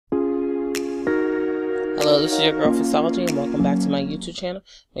Hello, this is your girl pvssology, and welcome back to my YouTube channel.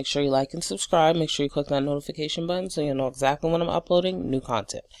 Make sure you like and subscribe. Make sure you click that notification button so you'll know exactly when I'm uploading new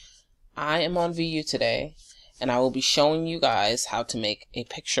content. I am on VU today, and I will be showing you guys how to make a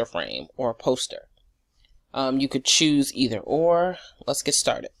picture frame or a poster. You could choose either or. Let's get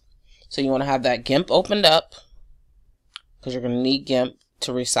started. So you want to have that Gimp opened up, because you're going to need Gimp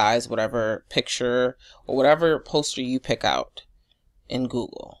to resize whatever picture or whatever poster you pick out in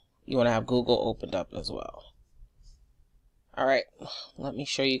Google. You want to have Google opened up as well. Alright, let me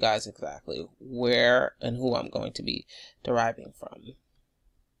show you guys exactly where and who I'm going to be deriving from.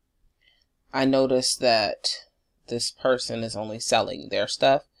 I noticed that this person is only selling their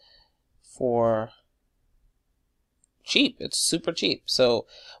stuff for cheap. It's super cheap. So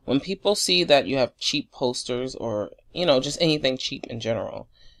when people see that you have cheap posters or, you know, just anything cheap in general,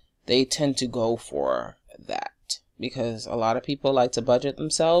 they tend to go for that. Because a lot of people like to budget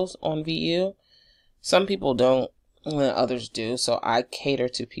themselves on VU. Some people don't, and others do. So I cater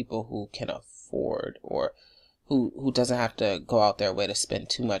to people who can afford or who doesn't have to go out their way to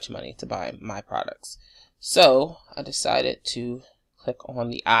spend too much money to buy my products. So I decided to click on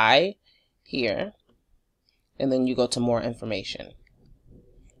the I here, and then you go to more information.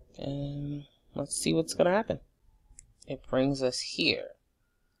 And let's see what's going to happen. It brings us here.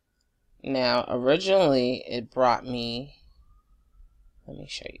 Now, originally, it brought me, let me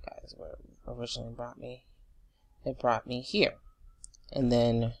show you guys where it originally brought me. It brought me here. And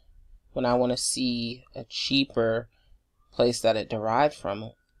then, when I want to see a cheaper place that it derived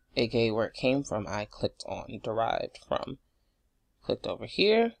from, aka where it came from, I clicked on derived from. Clicked over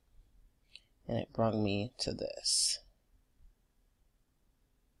here, and it brought me to this.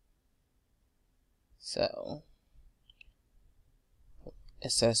 So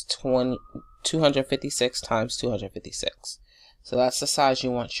it says 256 times 256. So that's the size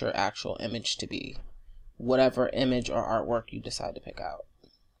you want your actual image to be. Whatever image or artwork you decide to pick out.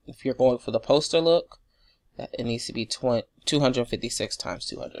 If you're going for the poster look, it needs to be 256 times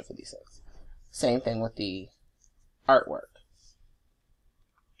 256. Same thing with the artwork.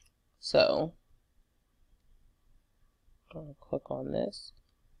 So, I'm going to click on this.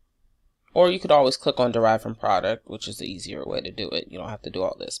 Or you could always click on derive from product, which is the easier way to do it. You don't have to do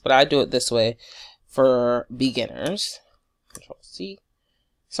all this. But I do it this way for beginners. Control C.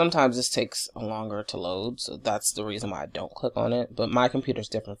 Sometimes this takes longer to load, so that's the reason why I don't click on it. But my computer is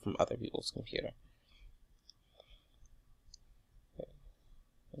different from other people's computer.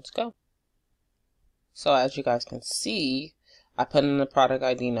 Let's go. So as you guys can see, I put in the product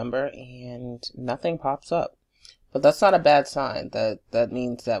ID number and nothing pops up. But that's not a bad sign. That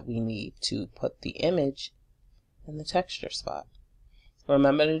means that we need to put the image in the texture spot.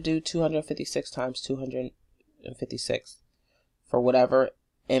 Remember to do 256 times 256 for whatever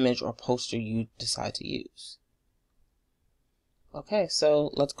image or poster you decide to use. Okay,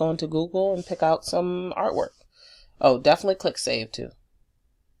 so let's go into Google and pick out some artwork. Oh, definitely click save too.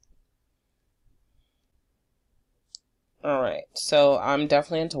 Alright, so I'm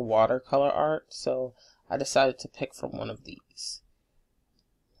definitely into watercolor art, so I decided to pick from one of these.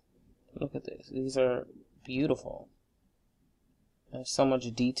 Look at this. These are beautiful. There's so much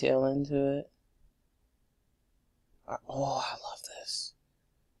detail into it. Oh, I love this.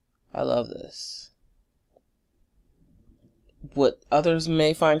 I love this. What others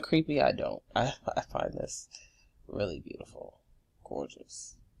may find creepy, I don't. I find this really beautiful.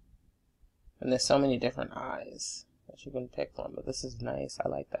 Gorgeous. And there's so many different eyes that you can pick from, but this is nice. I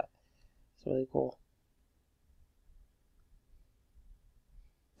like that. It's really cool.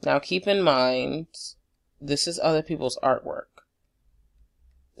 Now keep in mind, this is other people's artwork.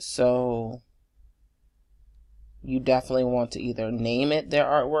 So you definitely want to either name it their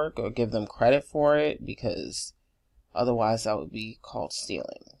artwork or give them credit for it, because otherwise that would be called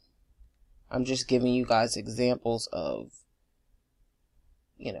stealing. I'm just giving you guys examples of,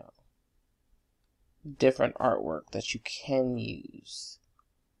 you know, different artwork that you can use.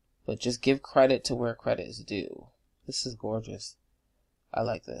 But just give credit to where credit is due. This is gorgeous. I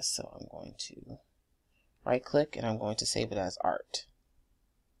like this, so I'm going to right click and I'm going to save it as art.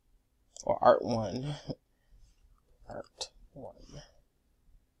 Or art 1. Art 1.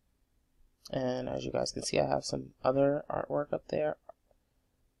 And as you guys can see, I have some other artwork up there.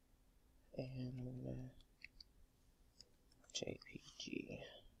 And JPG.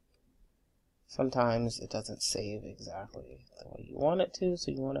 Sometimes it doesn't save exactly the way you want it to,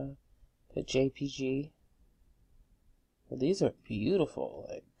 so you want to put JPG. But these are beautiful.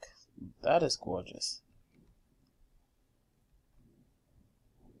 Like, that is gorgeous.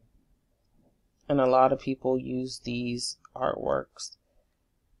 And a lot of people use these artworks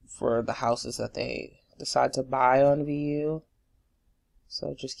for the houses that they decide to buy on VU.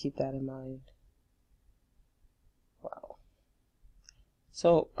 So just keep that in mind. Wow.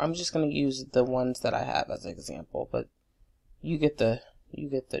 So I'm just going to use the ones that I have as an example, but you get the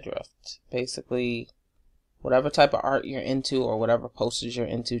drift. Basically, whatever type of art you're into or whatever posters you're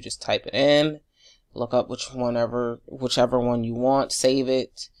into, just type it in, look up whichever one you want, save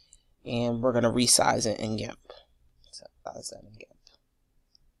it, and we're going to resize it in Gimp. So size that in Gimp.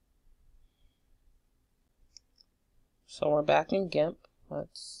 So we're back in Gimp.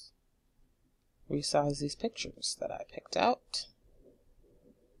 Let's resize these pictures that I picked out.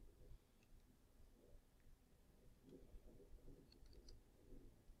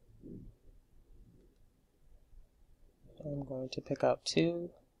 I'm going to pick out 2.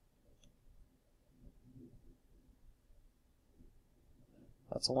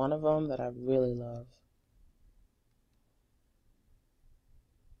 That's one of them that I really love.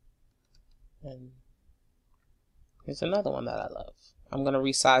 And here's another one that I love. I'm going to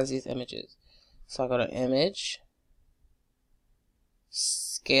resize these images. So I go to Image,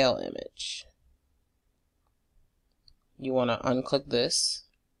 Scale Image. You want to unclick this.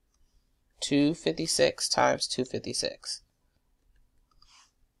 256 times 256.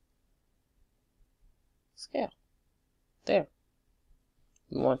 Scale. There.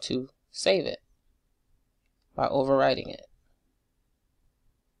 You want to save it by overwriting it.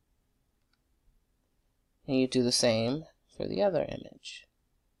 And you do the same for the other image.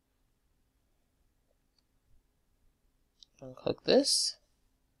 Unclick this.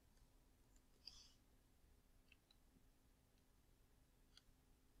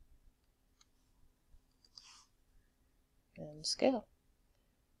 And scale.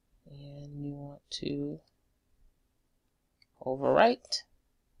 And you want to overwrite,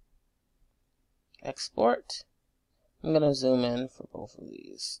 export. I'm going to zoom in for both of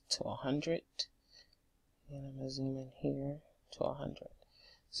these to 100. And I'm going to zoom in here to 100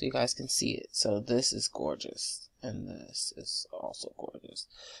 so you guys can see it. So this is gorgeous and this is also gorgeous.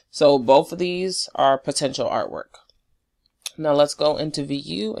 So both of these are potential artwork. Now let's go into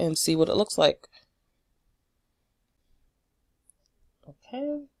VU and see what it looks like.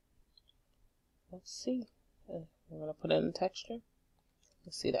 Okay, let's see. I'm going to put it in texture.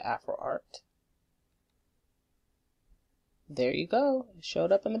 Let's see the Afro art. There you go. It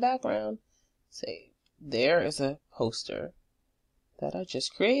showed up in the background. Say, there is a poster that I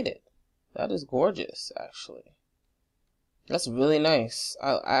just created. That is gorgeous, actually. That's really nice.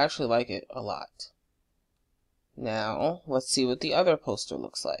 I actually like it a lot. Now, let's see what the other poster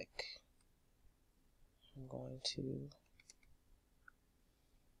looks like. I'm going to...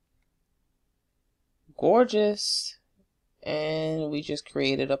 Gorgeous. And we just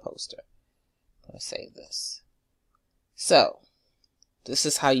created a poster. Let's save this. So, this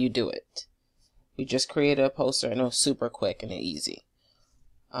is how you do it. We just created a poster and it was super quick and easy.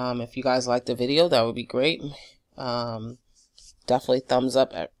 If you guys liked the video, that would be great. Definitely thumbs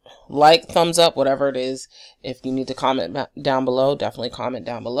up, like, thumbs up, whatever it is. If you need to comment down below, definitely comment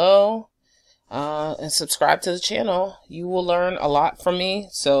down below. And subscribe to the channel. You will learn a lot from me,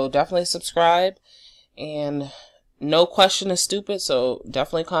 so definitely subscribe. And no question is stupid, so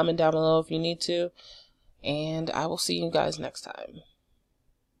definitely comment down below if you need to. And I will see you guys next time.